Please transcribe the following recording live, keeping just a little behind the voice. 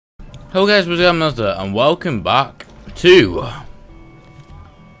Hello guys, what's up, Master, and welcome back to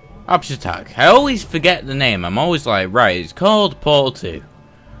Aperture. I always forget the name. I'm always like, right, it's called Portal 2.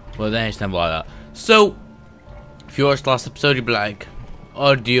 Well, then it's never like that. So, if you watched the last episode, you'd be like,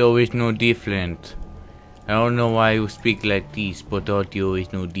 audio is no different. I don't know why you speak like this, but audio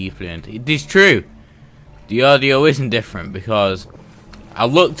is no different. It is true. The audio isn't different because I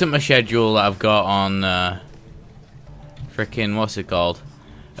looked at my schedule that I've got on freaking, what's it called?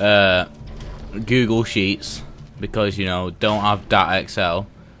 Google Sheets, because you know don't have .xl.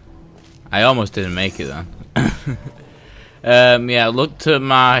 I almost didn't make it then. Yeah, I looked at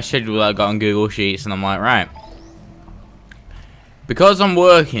my schedule that I got on Google Sheets, and I'm like, right, because I'm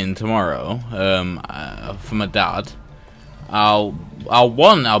working tomorrow for my dad, I'll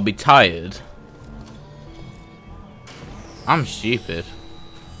be tired. I'm stupid.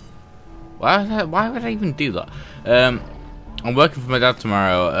 Why would I even do that? I'm working for my dad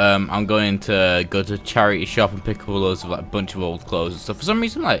tomorrow. I'm going to go to a charity shop and pick up loads of like a bunch of old clothes and stuff. For some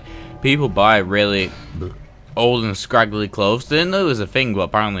reason, like people buy really old and scraggly clothes. Didn't know it was a thing, but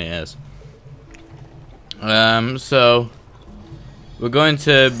apparently it is. So we're going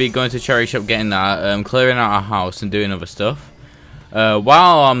to be going to a charity shop, getting that, clearing out our house and doing other stuff.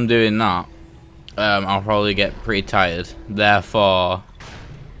 While I'm doing that, I'll probably get pretty tired. Therefore,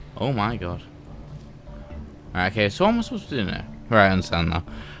 oh my god. Okay, so what am I supposed to do now? Right, I understand now.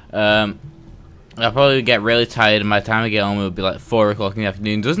 I'll probably get really tired, and by the time I get home, it'll be like 4 o'clock in the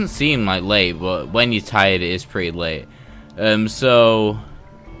afternoon. Doesn't seem like late, but when you're tired, it is pretty late. So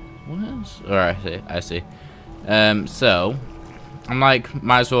what else? Alright, I see. So I'm like,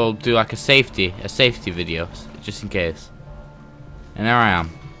 might as well do like a safety video, just in case. And there I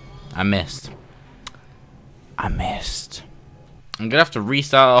am. I missed. I'm gonna have to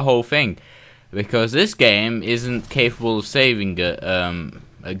restart the whole thing, because this game isn't capable of saving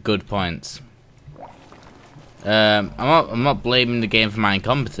at good points. I'm not blaming the game for my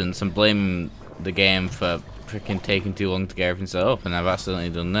incompetence. I'm blaming the game for freaking taking too long to get everything set up, and I've accidentally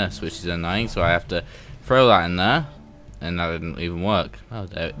done this, which is annoying. So I have to throw that in there, and that didn't even work. Oh,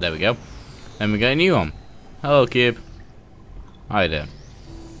 there we go. Then we get a new one. Hello, Cube. How you doing?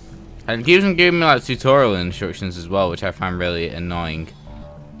 And it keeps on giving me like tutorial instructions as well, which I find really annoying.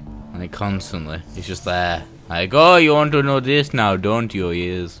 Like constantly, it's just there. Like, oh, you want to know this now, don't you?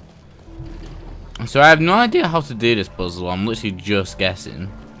 Yes. So I have no idea how to do this puzzle. I'm literally just guessing.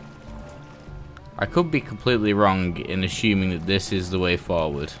 I could be completely wrong in assuming that this is the way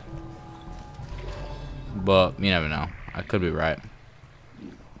forward, but you never know. I could be right.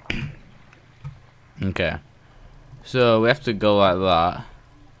 Okay, so we have to go like that.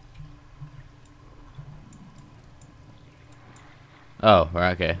 Oh,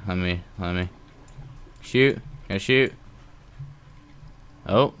 right, okay. Let me shoot. Can I shoot?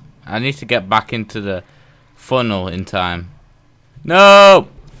 Oh, I need to get back into the funnel in time. No!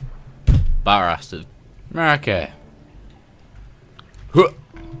 Bastard. Okay.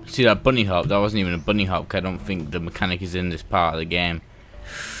 See that bunny hop? That wasn't even a bunny hop, because I don't think the mechanic is in this part of the game.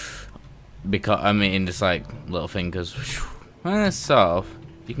 Because I mean, in this like little thing, because when it's sort of,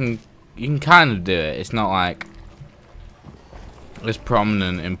 you can kind of do it. It's not like it's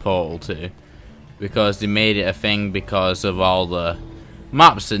prominent in Portal 2, because they made it a thing because of all the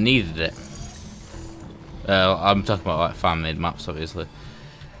maps that needed it. I'm talking about like fan-made maps, obviously.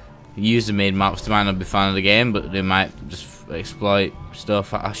 User-made maps, they might not be fan of the game, but they might just exploit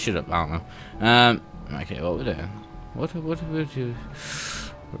stuff. I should have, I don't know. Okay, what we doing? What do we do?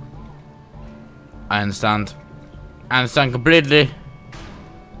 I understand completely.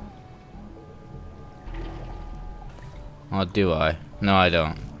 Or do I? No, I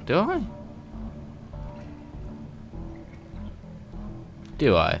don't. Do I?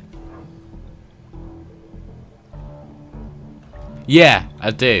 Do I? Yeah,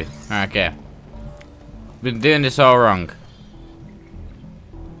 I do. Okay. Been doing this all wrong.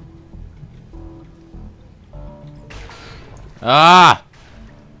 Ah!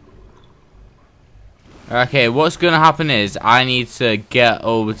 Okay, what's gonna happen is I need to get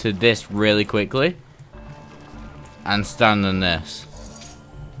over to this really quickly and stand on this.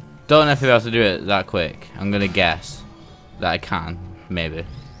 Don't know if I'll be able to do it that quick. I'm gonna guess that I can, maybe.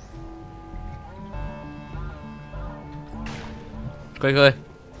 Quickly.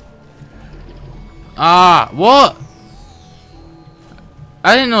 Ah, what?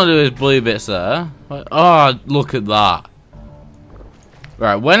 I didn't know there was blue bits there. Oh, look at that.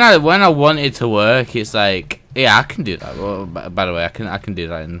 Right, when I want it to work, it's like, yeah, I can do that. Well, by the way, I can do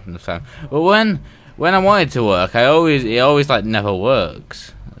that in the time. But when I want it to work, it always like never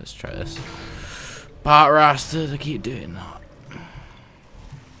works. Let's try this. Bastard, I keep doing that.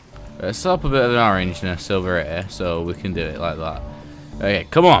 Let's up a bit of an orangeness over here, so we can do it like that. Okay,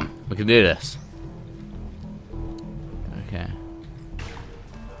 come on, we can do this. Okay.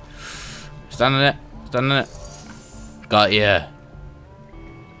 Stand on it, stand on it. Got ya.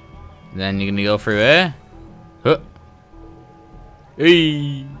 Then you're gonna go through here. Huh.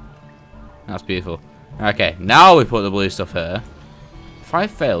 Hey. That's beautiful. Okay, now we put the blue stuff here. If I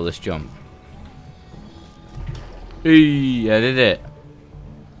fail this jump. Hey, I did it.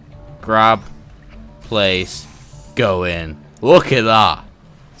 Grab, place, go in. Look at that.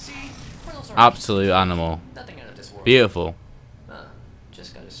 Absolute animal. Nothing out of this world. Beautiful.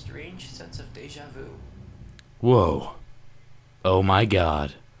 Just got a strange sense of deja vu. Whoa. Oh my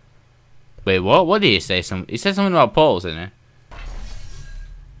god. Wait, what? What did he say? He said something about portals, didn't he?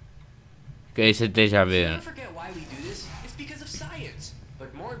 Okay, he said deja vu. Never forget why we do this. It's because of science.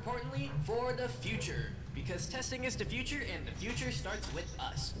 But more importantly, for the future. Because testing is the future, and the future starts with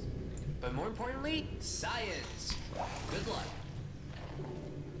us. But more importantly, science. Good luck.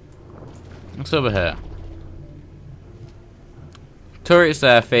 What's over here? Turrets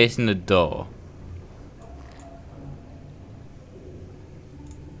there facing the door.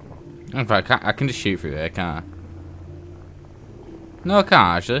 In fact, I can just shoot through there, can't I? No, I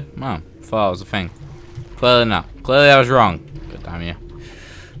can't actually. No, I thought that was a thing. Clearly not. Clearly I was wrong. God damn you.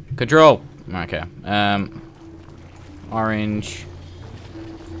 Control. Okay. Orange.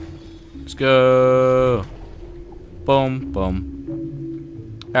 Let's go. Boom,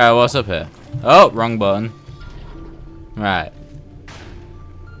 boom. Alright, what's up here? Oh, wrong button. Right.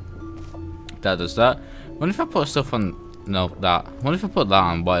 That does that. What if I put stuff on... No, that. What if I put that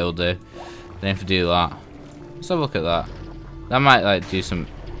on? What it'll do? Then if I do that. Let's have a look at that. That might, like, do some...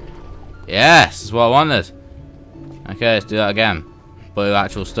 Yes! That's what I wanted. Okay, let's do that again. But with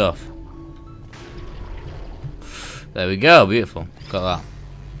actual stuff. There we go. Beautiful. Got that.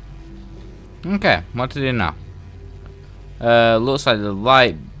 Okay, what to do now? Looks like the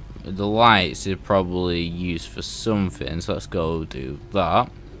lights are probably used for something, so let's go do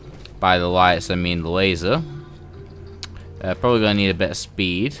that. By the lights, I mean the laser. Probably gonna need a bit of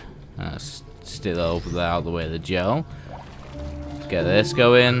speed. Stick that over there out of the way of the gel. Let's get this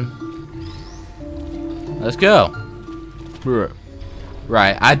going. Let's go.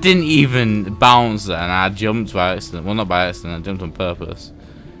 Right, I didn't even bounce there, and I jumped by accident. Well, not by accident. I jumped on purpose.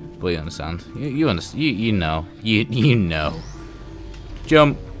 But you understand. You understand. You know. You know.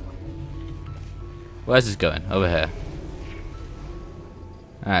 Jump. Where's this going? Over here.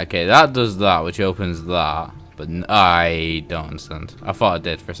 Okay, that does that, which opens that. But I don't understand. I thought I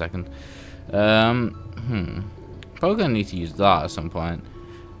did for a second. Probably gonna need to use that at some point.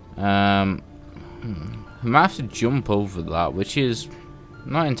 I might have to jump over that, which is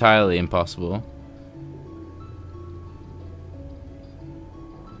not entirely impossible.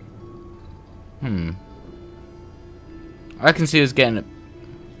 I can see us getting it.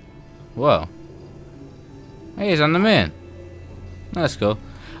 Whoa. Hey, he's on the moon. That's cool.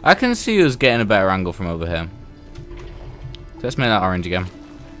 I can see us getting a better angle from over here. So let's make that orange again.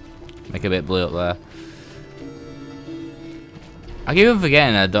 Make a bit blue up there. I keep on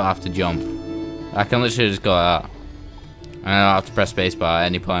forgetting that I don't have to jump. I can literally just go like that. And I don't have to press spacebar at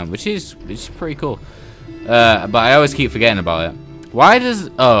any point, which is pretty cool. But I always keep forgetting about it. Why does...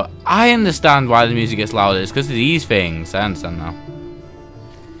 Oh, I understand why the music gets louder. It's because of these things. I understand now.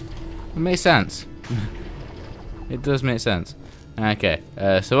 It makes sense. It does make sense. Okay,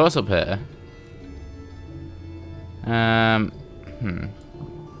 so what's up here?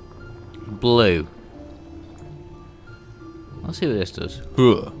 Blue. Let's see what this does.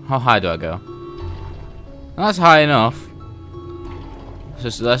 How high do I go? That's high enough.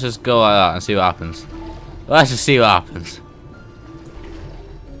 Let's just go like that and see what happens. Let's just see what happens.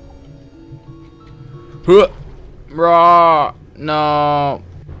 No.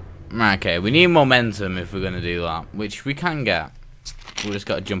 Okay, we need momentum if we're gonna do that, which we can get. We just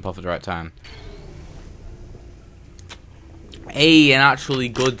gotta jump off at the right time. Hey, an actually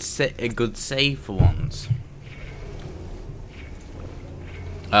good save for once.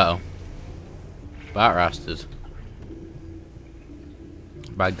 Uh oh. Bat rasted.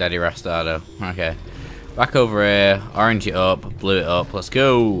 Baghdadi Rastado. Okay. Back over here. Orange it up. Blue it up. Let's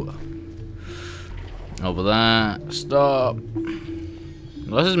go. Over there. Stop.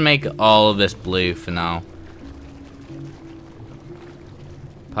 Let's just make all of this blue for now.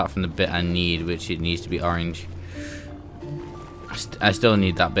 Apart from the bit I need, which it needs to be orange. I still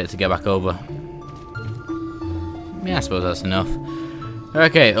need that bit to get back over. Yeah, I suppose that's enough.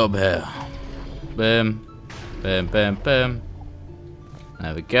 Okay, up here. Boom. Boom, boom, boom.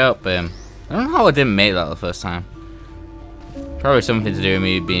 There we go. Boom. I don't know how I didn't make that the first time. Probably something to do with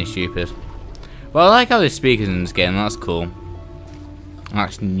me being stupid. Well, I like how there's speakers in this game. That's cool.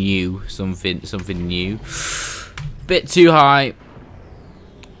 That's new. Something new. Bit too high.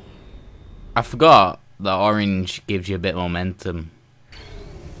 I forgot that orange gives you a bit of momentum.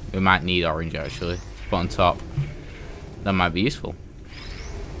 We might need orange actually. Put on top. That might be useful.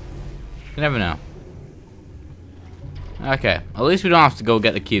 You never know. Okay, at least we don't have to go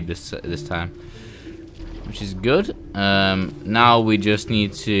get the cube this time, which is good. Now we just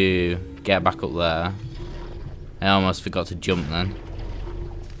need to get back up there. I almost forgot to jump then.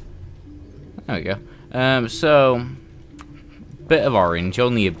 There we go. So bit of orange,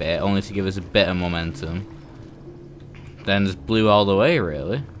 only a bit, only to give us a bit of momentum. Then just blue all the way,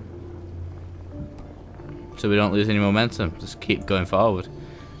 really. So we don't lose any momentum. Just keep going forward.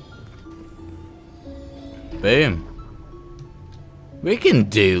 Boom. We can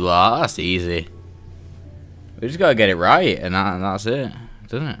do that. That's easy. We just gotta get it right, and that's it,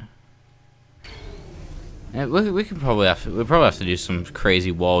 doesn't it? Yeah, we can probably have to. We probably have to do some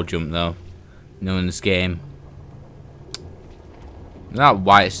crazy wall jump though, knowing this game. That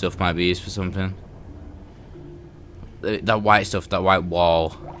white stuff might be used for something. That white stuff, that white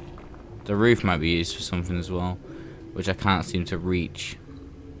wall. The roof might be used for something as well, which I can't seem to reach.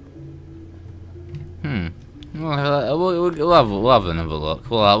 We'll have another look. We'll have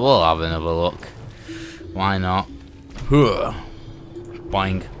another look. Why not?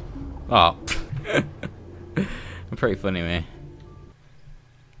 Boing. Oh. I'm pretty funny, me.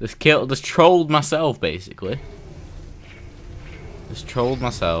 Just trolled myself, basically. Just trolled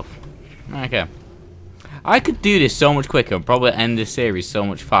myself. Okay. I could do this so much quicker and probably end this series so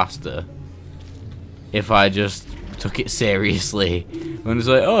much faster if I just took it seriously. And it's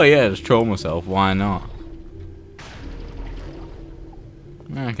like, oh yeah, just troll myself, why not?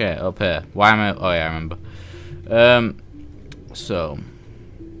 Okay, up here. Why am I... Oh yeah, I remember. So...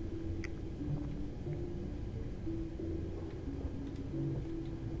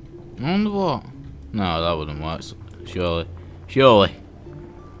 I wonder what... No, that wouldn't work, surely. Surely.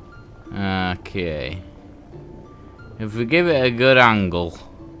 Okay. If we give it a good angle,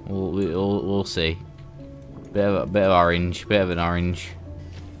 we'll see. Bit of orange, bit of an orange.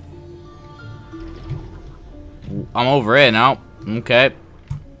 I'm over here now. Okay.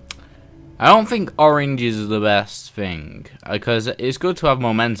 I don't think orange is the best thing because it's good to have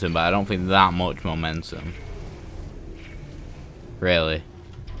momentum, but I don't think that much momentum. Really.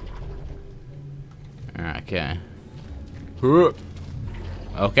 Okay.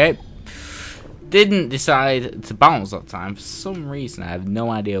 Okay. Didn't decide to bounce that time for some reason. I have no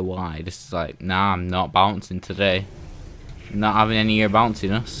idea why. Just like, nah, I'm not bouncing today. Not having any of your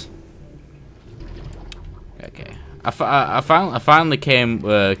bounciness. Okay. I finally came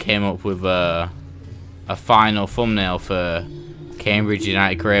up with a final thumbnail for Cambridge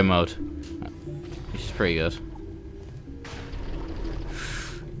United career mode, which is pretty good.